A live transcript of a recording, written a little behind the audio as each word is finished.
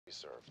be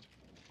served.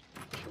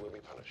 She will be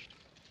punished.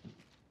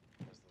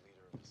 As the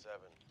leader of the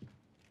Seven,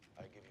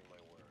 I give you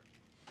my word.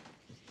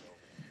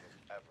 Nobody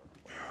will ever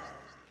cross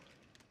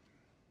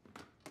this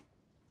line.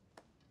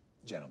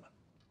 Gentlemen,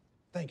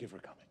 thank you for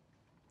coming.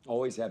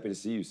 Always happy to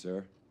see you,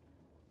 sir.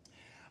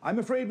 I'm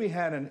afraid we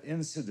had an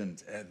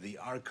incident at the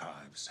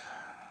archives.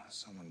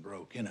 Someone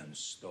broke in and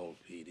stole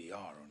PDR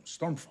on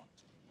Stormfront.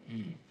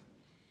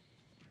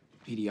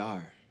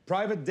 PDR.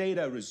 Private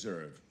data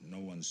reserve. No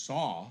one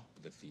saw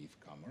the thief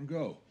come or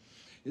go.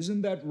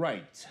 Isn't that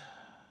right,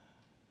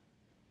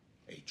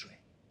 A-train?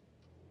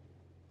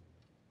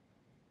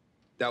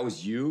 That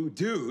was you?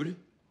 Dude,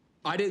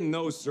 I didn't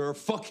know, sir.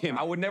 Fuck him.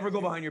 I would never go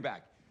behind your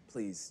back.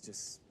 Please,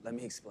 just let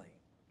me explain.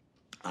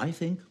 I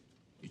think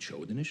it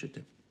showed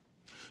initiative.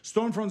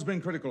 Stormfront's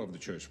been critical of the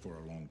church for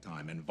a long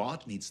time, and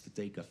Vought needs to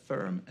take a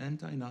firm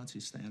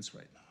anti-Nazi stance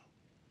right now.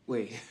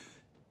 Wait,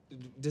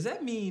 does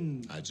that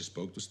mean... I just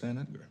spoke to Stan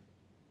Edgar.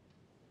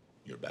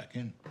 You're back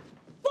in.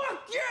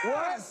 Fuck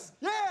yes!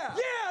 What? Yeah!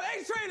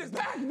 Yeah, A-train is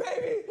back,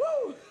 baby!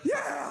 Woo!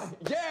 Yeah!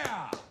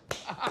 Yeah!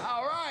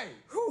 All right!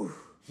 Whew.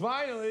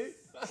 Finally!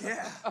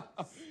 Yeah.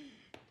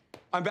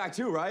 I'm back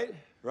too, right?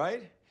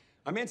 Right?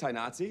 I'm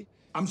anti-Nazi.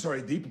 I'm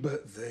sorry, Deep,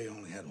 but they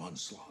only had one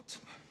slot.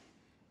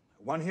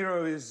 One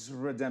hero is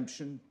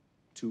redemption,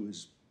 two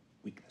is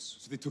weakness.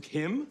 So they took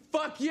him?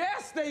 Fuck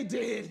yes, they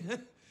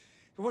did!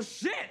 Well,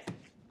 shit!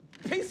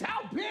 Peace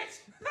out,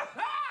 bitch!